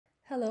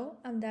Hello,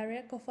 I'm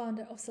Daria,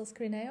 co-founder of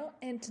Salescreenio,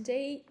 and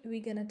today we're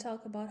gonna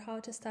talk about how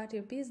to start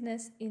your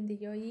business in the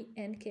UAE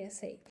and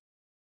KSA.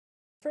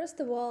 First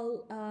of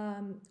all,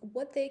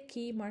 what the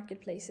key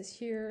marketplaces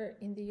here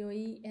in the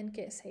UAE and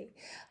KSA?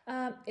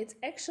 It's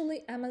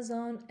actually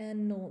Amazon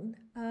and Noon.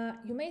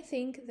 You may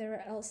think there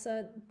are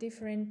also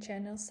different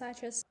channels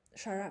such as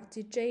Sharaf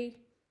DJ,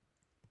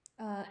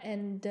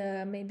 and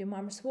maybe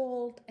Mama's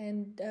World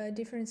and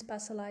different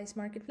specialized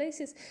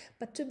marketplaces.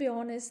 But to be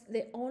honest,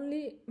 the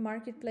only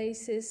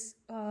marketplaces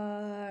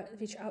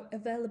which are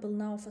available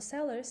now for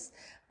sellers,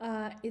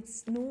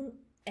 it's Noon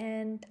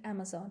and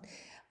Amazon.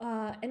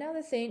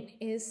 Another thing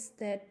is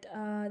that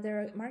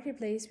there are a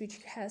marketplace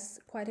which has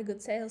quite a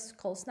good sales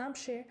called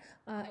Namshare.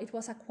 It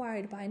was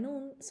acquired by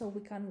Noon, so we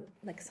can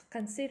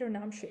consider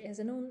Namshare as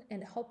a Noon,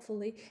 and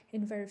hopefully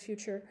in very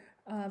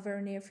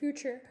near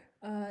future,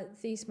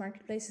 this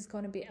marketplace is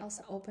going to be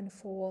also open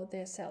for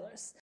their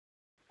sellers.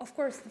 Of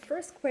course, the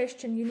first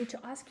question you need to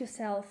ask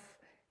yourself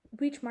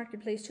which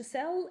marketplace to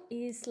sell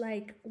is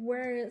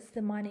where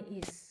the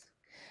money is.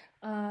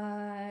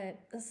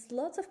 There's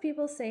lots of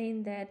people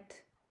saying that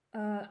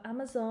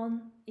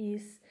Amazon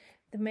is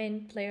the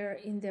main player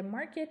in the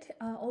market,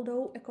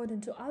 although according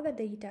to other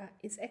data,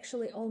 it's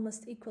actually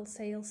almost equal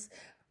sales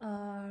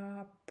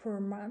per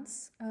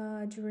month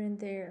during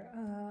their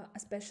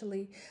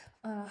especially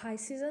high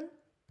season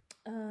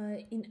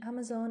in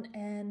Amazon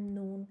and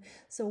Noon.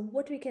 So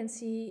what we can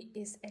see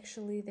is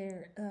actually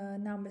their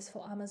numbers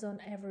for Amazon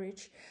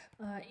average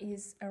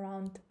is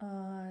around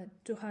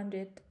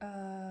 200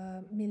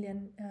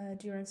 million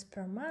dirhams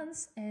per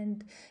month,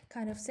 and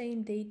kind of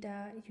same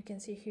data you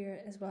can see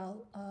here as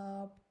well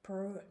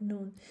per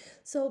Noon.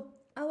 So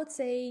I would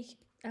say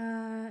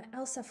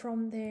also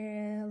from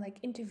their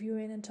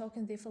interviewing and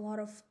talking with a lot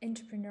of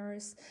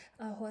entrepreneurs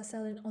who are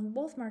selling on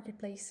both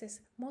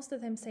marketplaces, most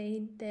of them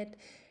saying that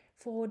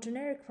for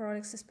generic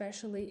products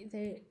especially,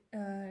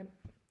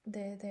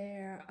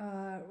 their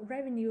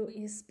revenue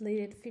is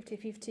split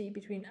 50-50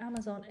 between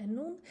Amazon and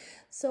Noon.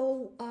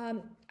 So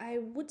I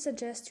would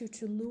suggest you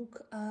to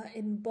look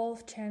in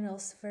both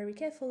channels very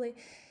carefully,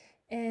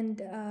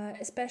 and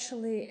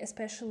especially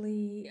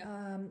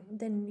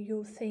then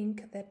you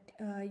think that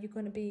you're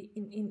going to be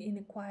in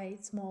a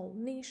quite small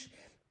niche.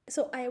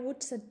 So I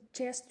would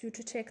suggest you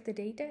to check the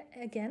data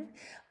again,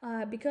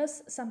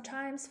 because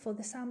sometimes for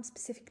some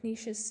specific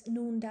niches,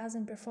 Noon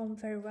doesn't perform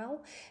very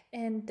well,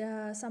 and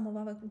some of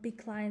our big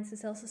clients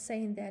is also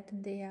saying that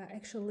they are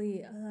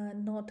actually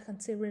not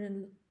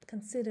considering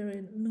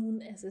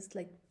Noon as this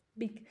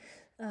big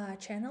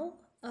channel.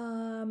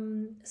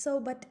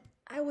 But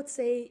I would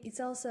say it's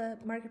also a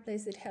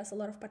marketplace that has a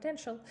lot of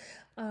potential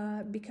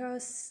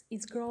because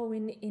it's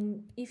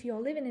growing. If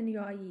you're living in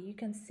UAE, you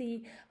can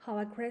see how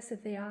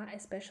aggressive they are,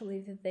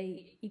 especially with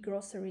the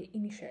e-grocery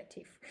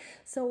initiative.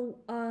 So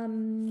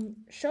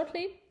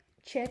shortly,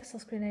 check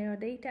Salescreenio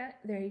data.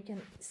 There you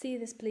can see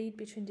the split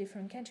between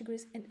different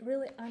categories and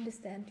really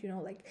understand,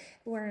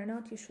 where or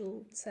not you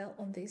should sell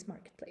on this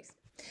marketplace.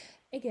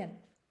 Again,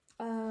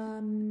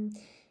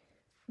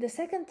 the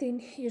second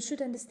thing you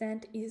should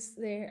understand is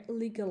their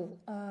legal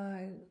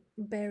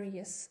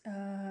barriers,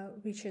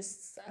 which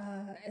is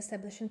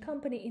establishing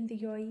company in the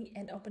UAE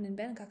and opening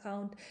bank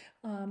account.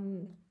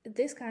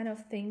 These kind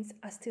of things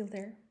are still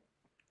there,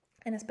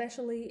 and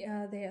especially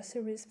they are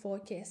serious for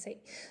KSA.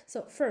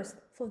 So first,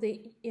 for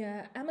the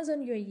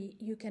Amazon UAE,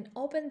 you can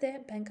open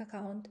their bank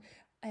account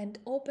and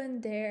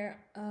open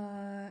their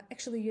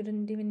actually you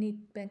don't even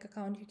need bank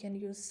account. You can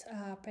use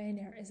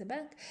Pioneer as a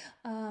bank.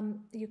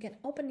 You can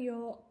open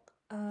your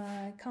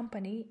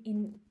company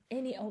in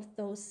any of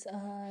those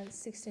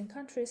 16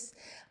 countries,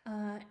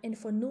 and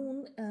for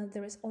Noon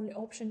there is only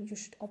option you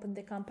should open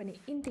the company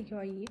in the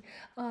UAE.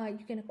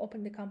 You can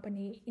open the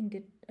company in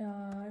the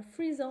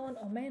free zone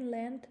or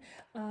mainland,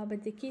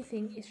 but the key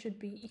thing is should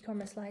be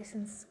e-commerce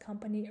license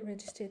company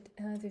registered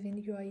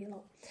within UAE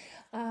law.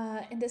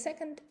 And the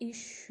second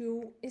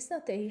issue is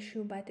not the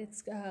issue, but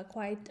it's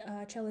quite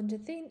a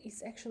challenging thing,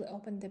 is actually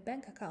open the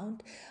bank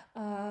account.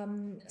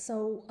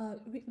 So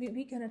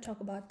we're gonna talk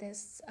about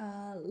this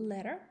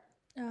later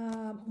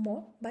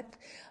more, but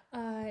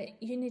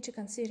you need to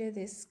consider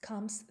this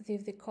comes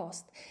with the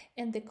cost,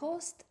 and the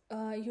cost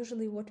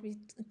usually what we're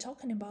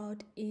talking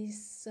about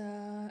is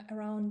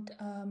around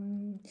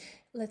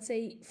let's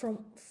say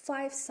from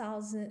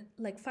 5,000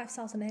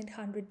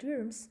 5,800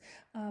 dirhams,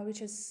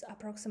 which is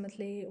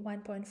approximately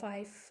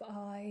 1.5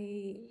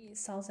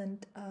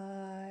 thousand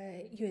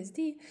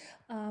USD,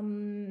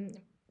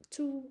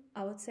 to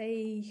I would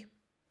say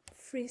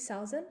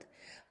 3,000,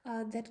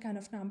 that kind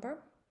of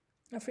number.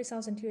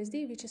 3,000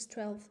 USD, which is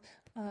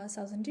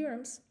 12,000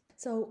 dirhams.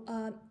 So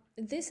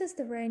this is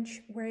the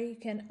range where you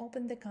can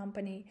open the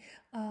company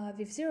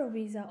with 0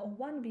 visa or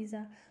 1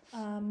 visa,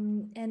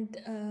 and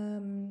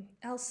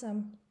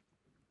also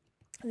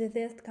the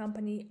third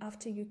company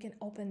after you can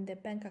open the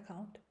bank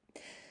account.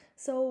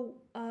 So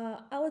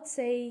I would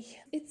say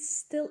it's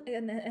still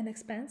an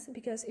expense,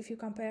 because if you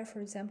compare, for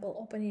example,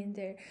 opening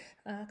the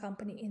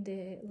company in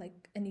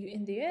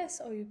the US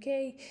or UK,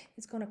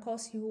 it's gonna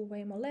cost you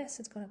way more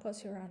less. It's gonna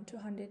cost you around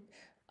 200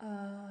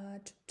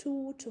 to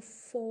 2 to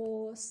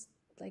 4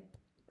 like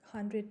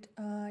 100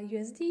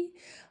 USD,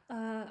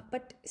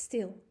 but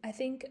still, I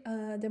think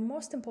the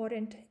most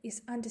important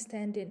is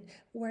understanding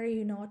where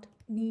you not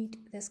need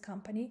this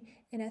company.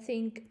 And I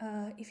think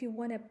if you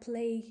want to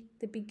play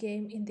the big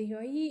game in the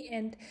UAE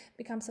and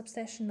become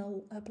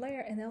substantial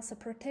player, and also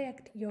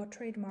protect your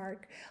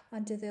trademark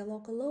under the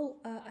local law,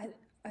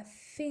 I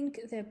think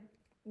the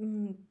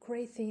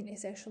great thing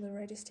is actually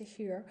register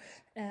here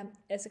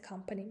as a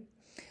company.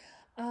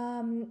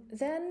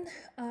 Then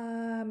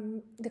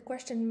the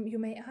question you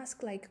may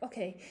ask, like,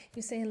 okay,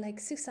 you're saying like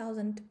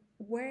 6,000,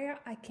 where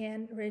I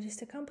can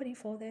register company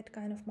for that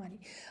kind of money?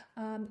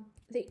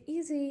 The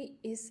easy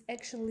is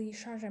actually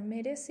Sharjah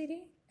Media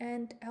City,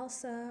 and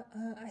also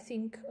I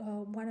think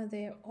one of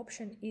the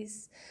option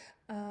is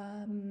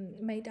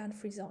Meydan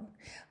Free Zone.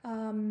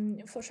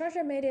 For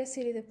Sharjah Media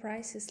City, the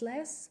price is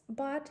less,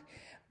 but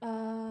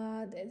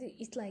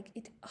it's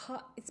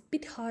a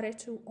bit harder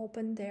to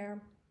open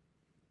their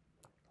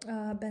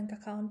bank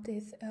account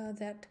with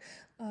that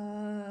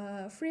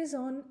free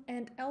zone,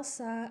 and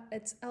also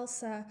it's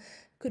also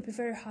could be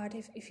very hard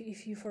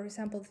if you, for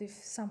example, if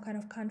some kind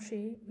of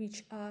country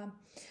which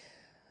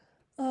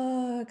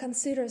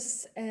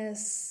considers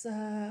as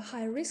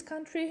high risk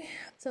country.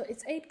 So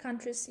it's 8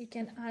 countries. You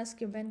can ask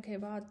your bank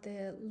about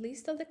the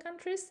list of the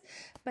countries,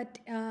 but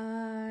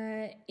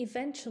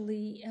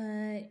eventually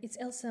it's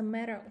also a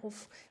matter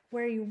of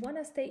where you want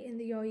to stay in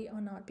the UAE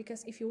or not.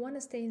 Because if you want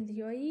to stay in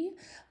the UAE,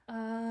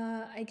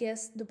 I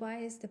guess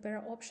Dubai is the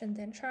better option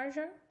than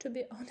Sharjah, to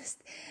be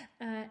honest.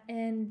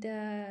 And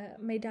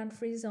Meydan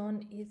Free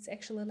Zone, it's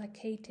actually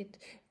located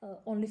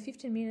only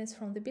 15 minutes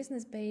from the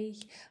business bay,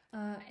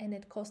 and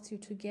it costs you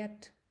to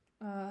get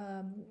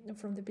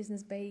from the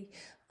business bay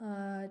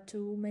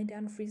to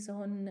Meydan Free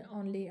Zone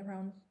only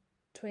around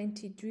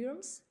 20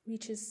 dirhams,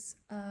 which is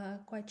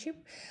quite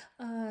cheap.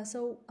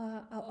 So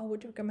I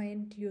would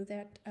recommend you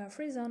that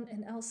free zone,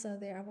 and also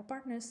they are our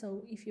partners.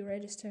 So if you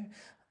register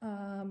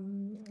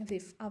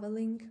with our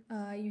link,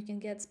 you can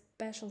get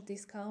special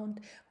discount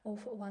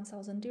of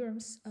 1,000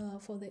 dirhams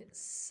for the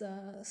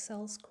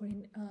sell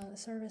screen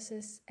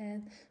services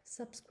and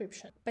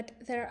subscription. But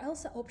there are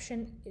also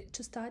options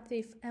to start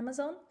with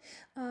Amazon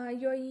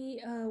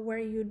UAE, where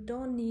you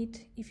don't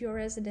need, if you're a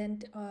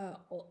resident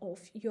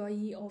of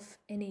UAE, of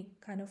any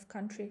kind of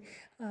country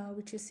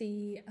which you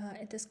see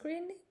at the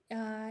screen,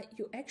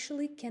 you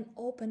actually can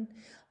open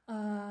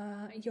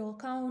your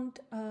account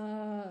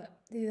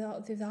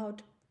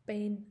without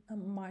paying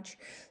much.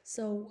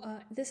 So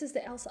this is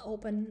the ELSA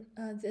open.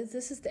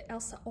 This is the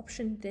ELSA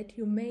option that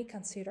you may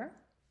consider.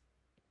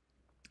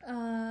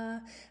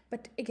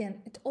 But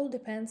again, it all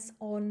depends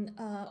on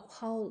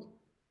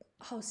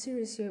how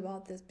serious you're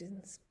about this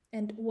business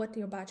and what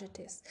your budget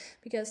is.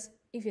 Because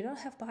if you don't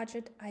have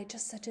budget, I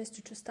just suggest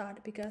you to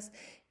start, because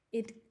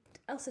it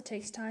also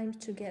takes time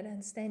to get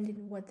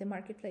understanding what the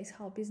marketplace,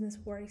 how business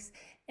works,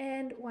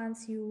 and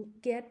once you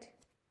get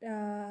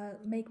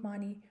make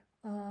money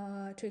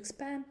to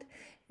expand,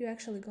 you're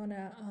actually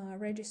gonna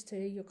register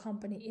your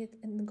company. It's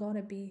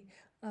gonna be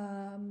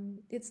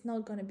it's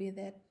not gonna be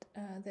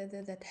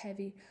that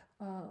heavy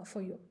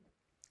for you.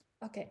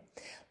 Okay,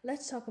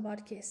 let's talk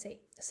about KSA.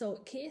 So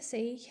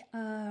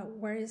KSA,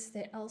 where is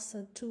there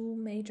also 2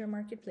 major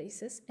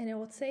marketplaces, and I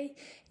would say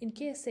in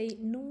KSA,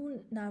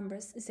 Noon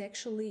numbers is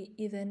actually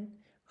even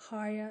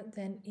higher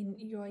than in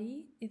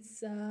UAE.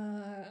 It's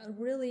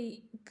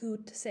really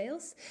good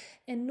sales,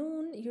 and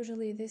Noon,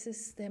 usually this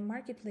is the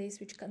marketplace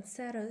which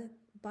considered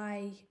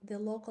by the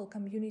local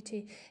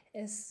community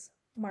as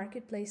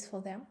marketplace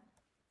for them.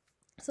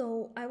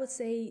 So I would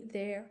say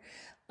there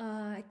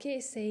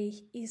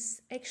KSA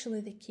is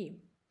actually the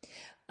key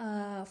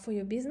for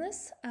your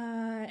business,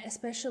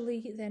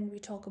 especially then we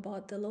talk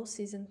about the low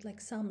season, like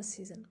summer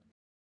season.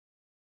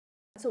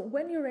 So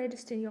when you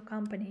register your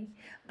company,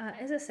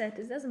 as I said,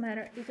 it doesn't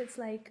matter if it's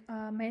like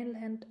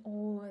mainland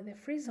or the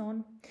free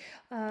zone.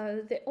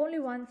 The only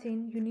one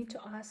thing you need to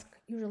ask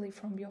usually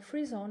from your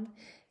free zone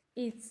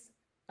is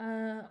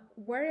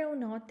whether or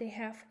not they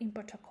have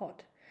importer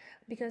code.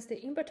 Because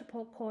the importer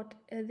code,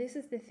 this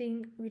is the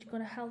thing which is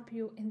going to help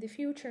you in the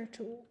future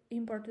to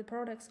import the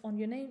products on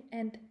your name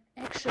and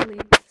actually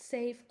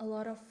save a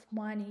lot of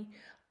money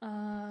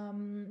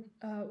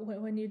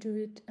when you do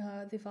it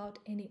without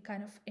any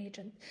kind of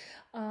agent.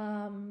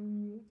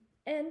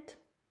 And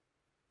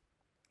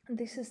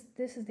this is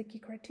the key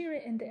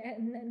criteria. And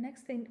the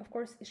next thing, of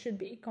course, it should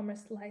be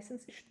e-commerce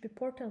license. It should be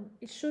portal.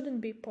 It shouldn't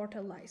be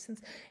portal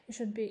license. It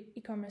should be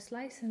e-commerce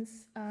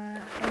license. And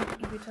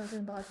if you're talking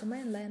about the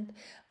mainland,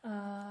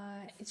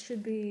 it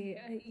should be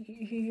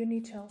you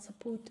need to also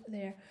put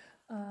their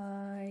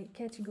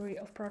category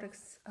of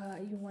products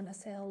you want to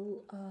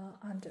sell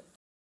under.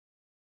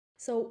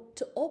 So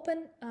to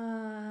open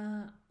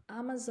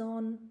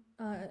Amazon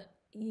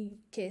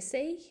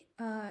KSA,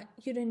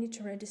 you don't need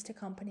to register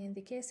company in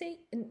the KSA,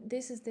 and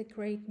this is the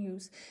great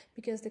news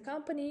because the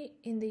company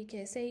in the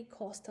KSA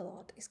cost a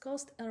lot. It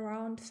costs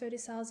around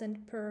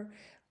 30,000 per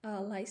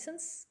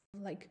license,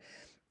 like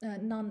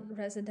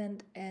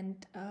non-resident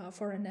and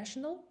foreign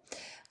national.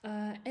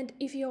 And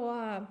if you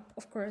are,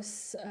 of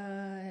course,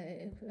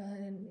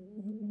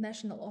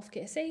 national of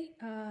KSA,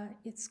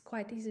 it's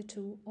quite easy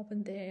to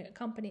open the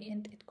company,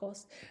 and it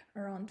costs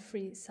around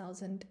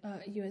 3,000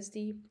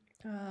 USD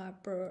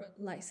per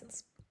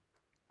license.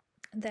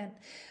 Then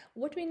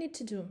what we need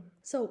to do,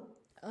 so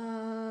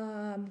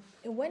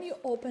when you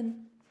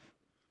open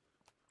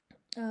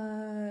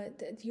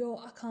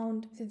your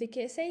account with the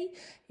KSA,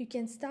 you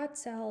can start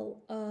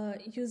sell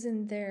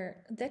using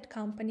that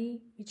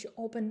company which you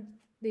open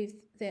with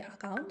the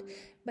account.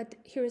 But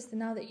here is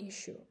another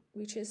issue,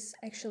 which is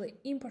actually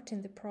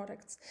importing the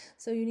products.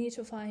 So you need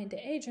to find the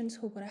agents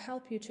who are going to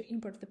help you to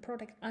import the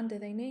product under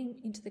their name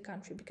into the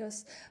country,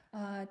 because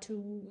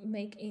to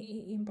make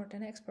import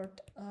and export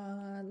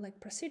like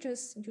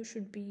procedures, you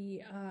should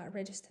be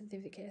registered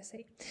with the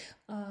KSA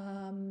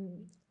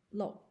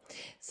law.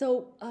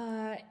 So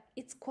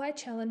it's quite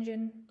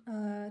challenging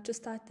to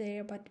start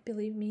there, but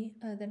believe me,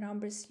 the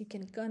numbers you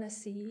can gonna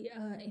see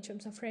in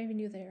terms of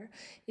revenue there,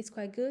 it's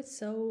quite good.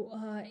 So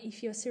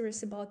if you're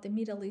serious about the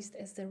Middle East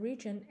as the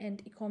region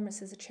and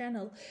e-commerce as a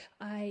channel,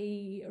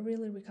 I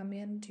really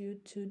recommend you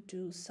to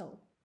do so.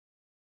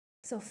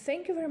 So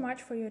thank you very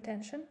much for your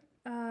attention.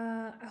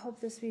 I hope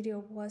this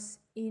video was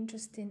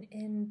interesting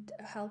and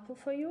helpful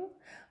for you.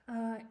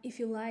 If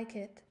you like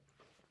it,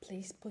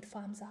 please put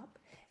thumbs up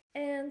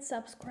and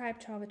subscribe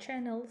to our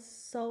channel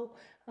so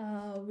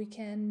we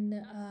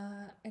can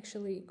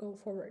actually go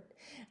forward.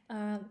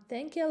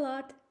 Thank you a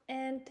lot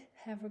and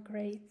have a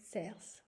great sales.